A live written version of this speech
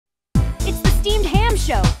Steamed Ham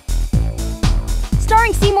Show,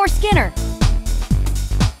 starring Seymour Skinner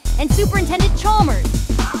and Superintendent Chalmers.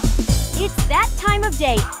 It's that time of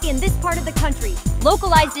day in this part of the country,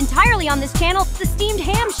 localized entirely on this channel, the Steamed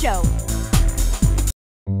Ham Show.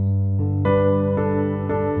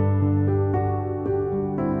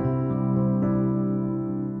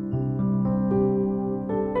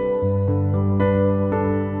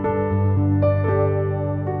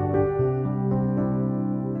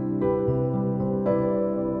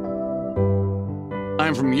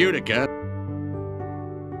 I'm from Utica.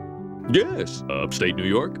 Yes, upstate New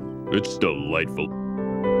York. It's delightful.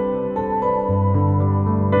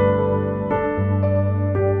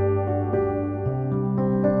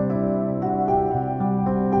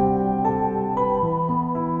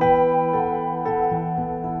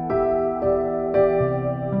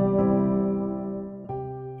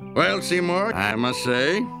 Well, Seymour, I must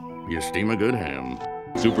say, you steam a good ham.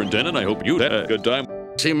 Superintendent, I hope you had a good time.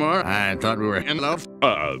 Seymour, I thought we were in love.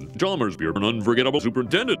 Chalmers, you're an unforgettable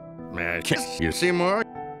superintendent. May I kiss you, Seymour?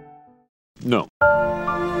 No.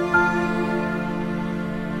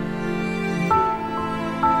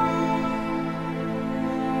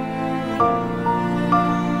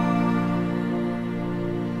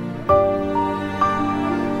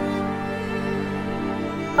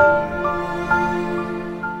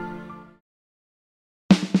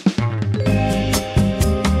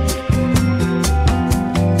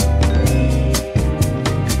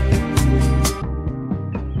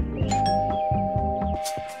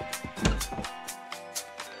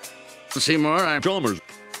 Seymour, I'm Chalmers.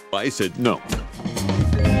 I said no.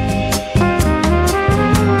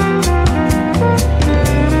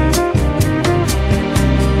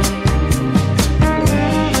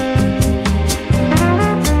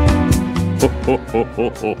 Ho, ho, ho,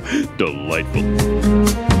 ho. Delightful.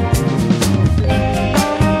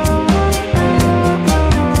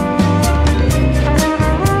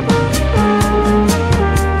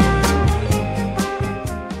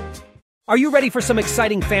 Are you ready for some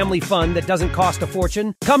exciting family fun that doesn't cost a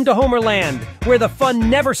fortune? Come to Homerland, where the fun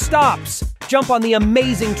never stops. Jump on the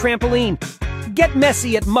amazing trampoline. Get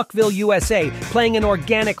messy at Muckville, USA, playing in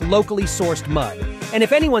organic, locally sourced mud. And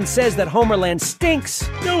if anyone says that Homerland stinks...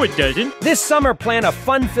 No, it doesn't. This summer, plan a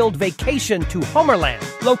fun-filled vacation to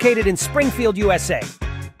Homerland, located in Springfield, USA.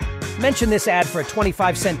 Mention this ad for a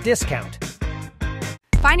 25-cent discount.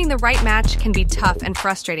 Finding the right match can be tough and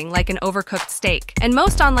frustrating, like an overcooked steak. And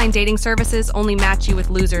most online dating services only match you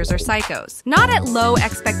with losers or psychos. Not at Low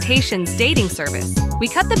Expectations dating service. We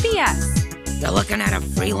cut the BS. You're looking at a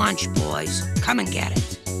free lunch, boys. Come and get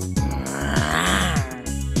it.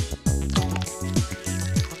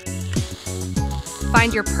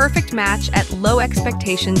 Find your perfect match at Low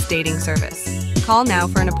Expectations dating service. Call now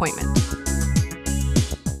for an appointment.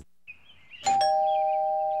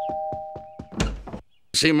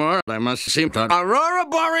 Seymour, I must see the Aurora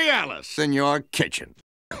Borealis in your kitchen.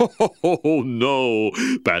 Oh, no.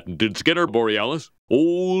 Patented Skinner Borealis.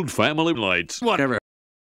 Old family lights. Whatever.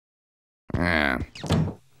 Yeah.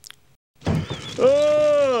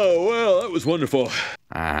 Oh, well, that was wonderful.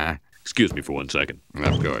 Uh-huh. Excuse me for 1 second.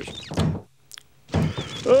 Of course.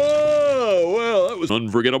 Oh, well, that was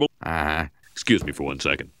unforgettable. Uh-huh. Excuse me for 1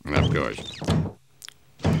 second. Of course.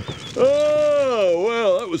 Oh,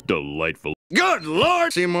 well, that was delightful. Good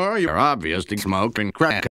Lord, Seymour, you're obvious to smoke and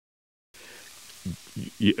crack.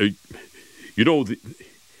 You know,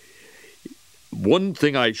 one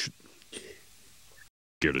thing I should...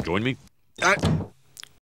 Care to join me?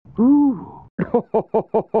 Ooh.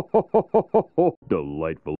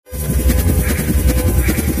 Delightful.